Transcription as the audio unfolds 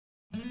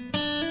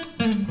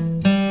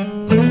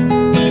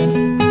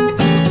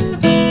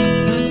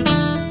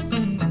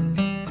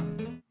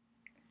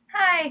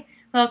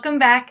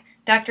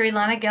Dr.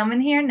 Ilana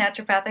Gelman here,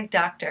 naturopathic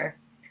doctor.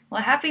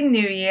 Well, Happy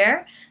New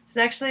Year. It's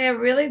actually a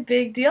really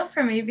big deal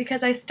for me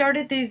because I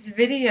started these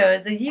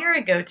videos a year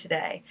ago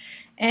today.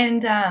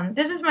 And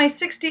this is my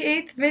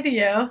 68th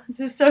video. This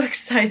is so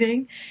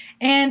exciting.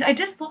 And I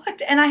just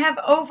looked and I have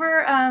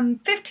over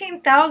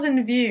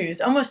 15,000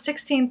 views, almost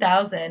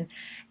 16,000.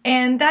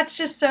 And that's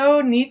just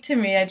so neat to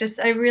me.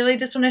 I really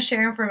just want to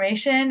share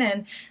information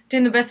and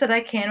doing the best that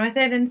I can with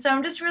it. And so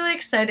I'm just really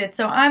excited.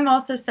 So I'm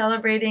also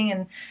celebrating,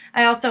 and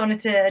I also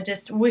wanted to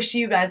just wish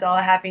you guys all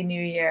a happy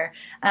new year.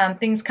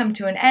 Things come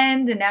to an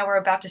end and now we're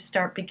about to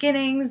start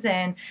beginnings,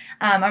 and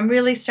I'm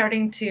really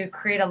starting to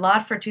create a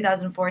lot for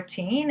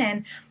 2014,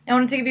 and I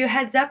wanted to give you a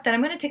heads up that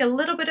I'm going to take a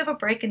little bit of a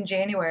break in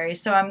January.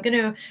 So I'm going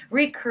to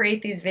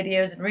recreate these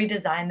videos and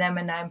redesign them,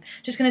 and I'm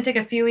just going to take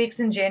a few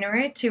weeks in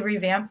January to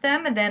revamp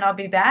them, and then I'll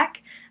be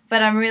back.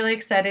 But I'm really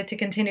excited to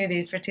continue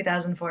these for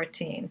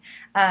 2014.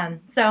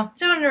 So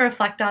just wanted to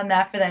reflect on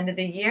that for the end of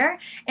the year,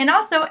 and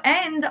also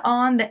end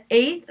on the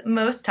 8th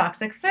most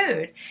toxic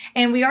food.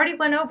 And we already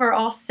went over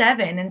all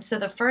 7, and so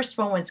the first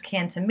one was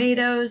canned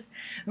tomatoes.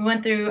 We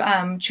went through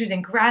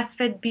choosing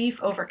grass-fed beef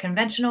over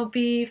conventional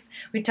beef.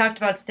 We talked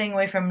about staying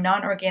away from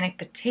non-organic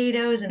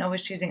potatoes and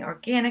always choosing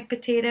organic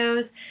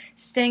potatoes.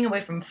 Staying away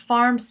from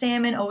farm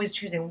salmon, always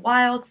choosing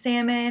wild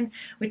salmon.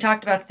 We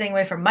talked about staying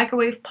away from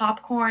microwave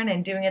popcorn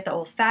and doing it the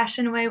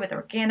old-fashioned way with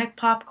organic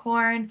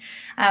popcorn.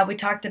 We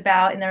talked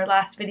about in our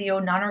last video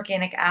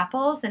non-organic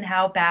apples and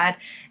how bad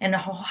and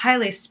how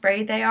highly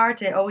sprayed they are,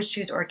 to always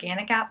choose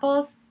organic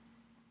apples.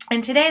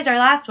 And today is our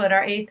last one.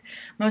 Our 8th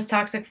most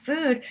toxic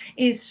food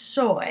is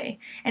soy,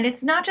 and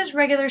it's not just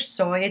regular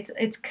soy.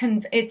 It's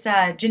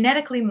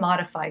genetically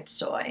modified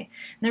soy.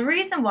 And the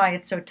reason why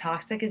it's so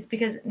toxic is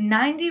because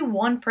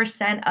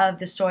 91% of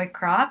the soy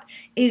crop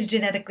is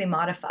genetically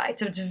modified.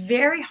 So it's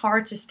very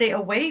hard to stay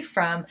away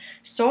from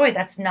soy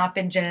that's not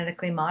been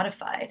genetically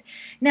modified.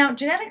 Now,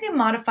 genetically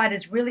modified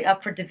is really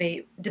up for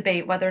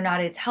debate whether or not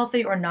it's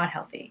healthy or not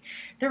healthy.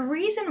 The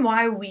reason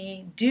why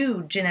we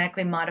do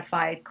genetically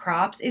modified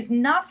crops is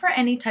not for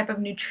any type of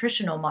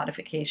nutritional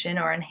modification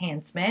or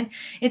enhancement.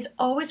 It's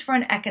always for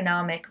an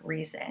economic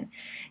reason.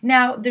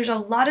 Now, there's a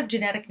lot of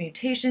genetic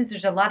mutations,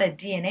 there's a lot of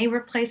DNA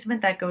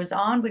replacement that goes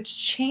on, which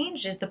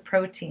changes the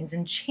proteins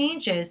and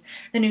changes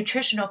the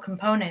nutritional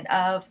component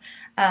of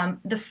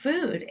the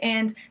food.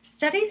 And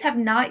studies have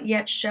not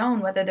yet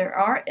shown whether there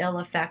are ill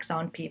effects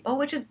on people,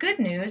 which is good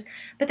news,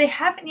 but they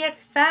haven't yet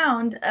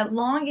found a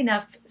long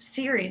enough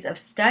series of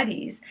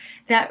studies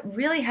that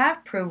really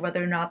have proved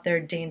whether or not they're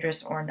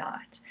dangerous or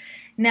not.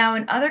 Now,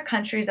 in other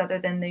countries other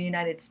than the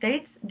United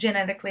States,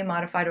 genetically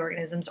modified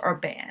organisms are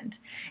banned.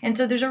 And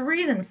so there's a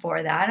reason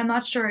for that. I'm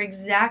not sure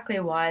exactly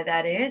why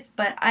that is,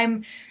 but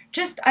I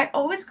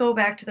always go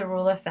back to the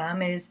rule of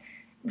thumb is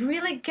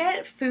really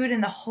get food in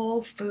the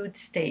whole food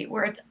state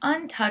where it's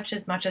untouched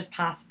as much as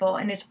possible,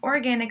 and it's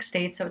organic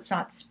state, so it's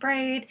not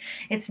sprayed,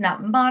 it's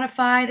not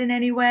modified in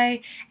any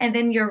way, and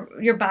then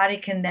your body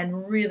can then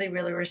really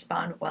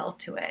respond well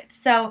to it.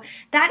 So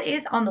that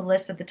is on the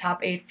list of the top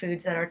 8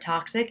 foods that are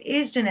toxic,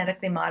 is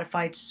genetically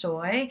modified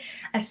soy,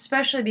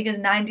 especially because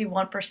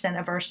 91%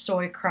 of our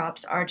soy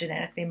crops are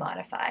genetically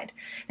modified.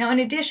 Now, in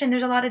addition,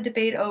 there's a lot of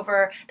debate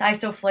over the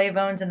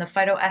isoflavones and the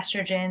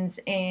phytoestrogens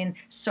in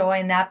soy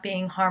and that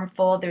being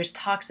harmful. There's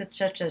toxins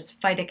such as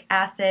phytic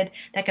acid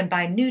that can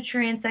bind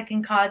nutrients that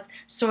can cause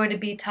soy to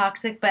be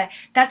toxic, but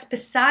that's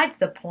besides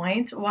the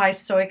point why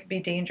soy could be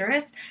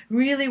dangerous.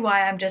 Really,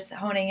 why I'm just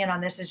honing in on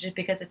this is just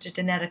because it's a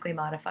genetically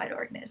modified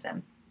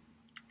organism.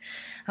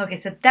 Okay,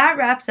 so that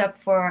wraps up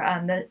for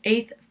the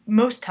 8th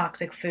most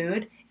toxic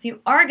food. If you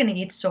are going to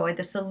eat soy,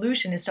 the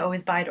solution is to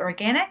always buy it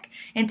organic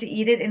and to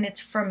eat it in its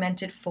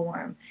fermented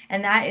form.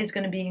 And that is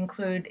going to be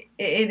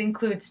it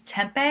includes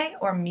tempeh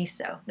or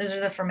miso. Those are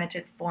the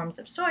fermented forms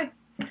of soy.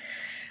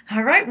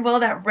 All right, well,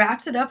 that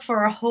wraps it up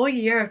for a whole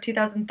year of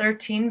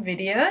 2013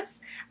 videos.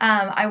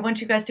 I want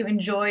you guys to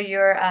enjoy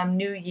your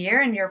new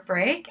year and your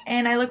break,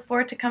 and I look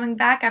forward to coming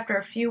back after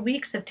a few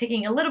weeks of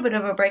taking a little bit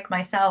of a break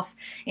myself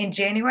in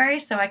January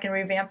so I can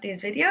revamp these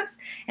videos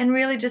and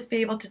really just be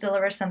able to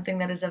deliver something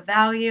that is of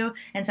value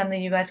and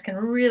something you guys can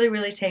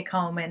really take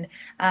home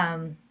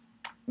and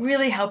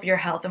really help your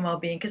health and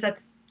well-being, because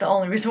that's the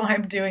only reason why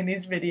I'm doing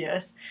these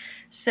videos.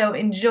 So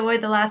enjoy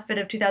the last bit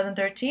of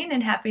 2013,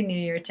 and Happy New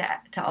Year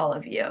to all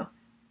of you.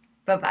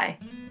 Bye-bye.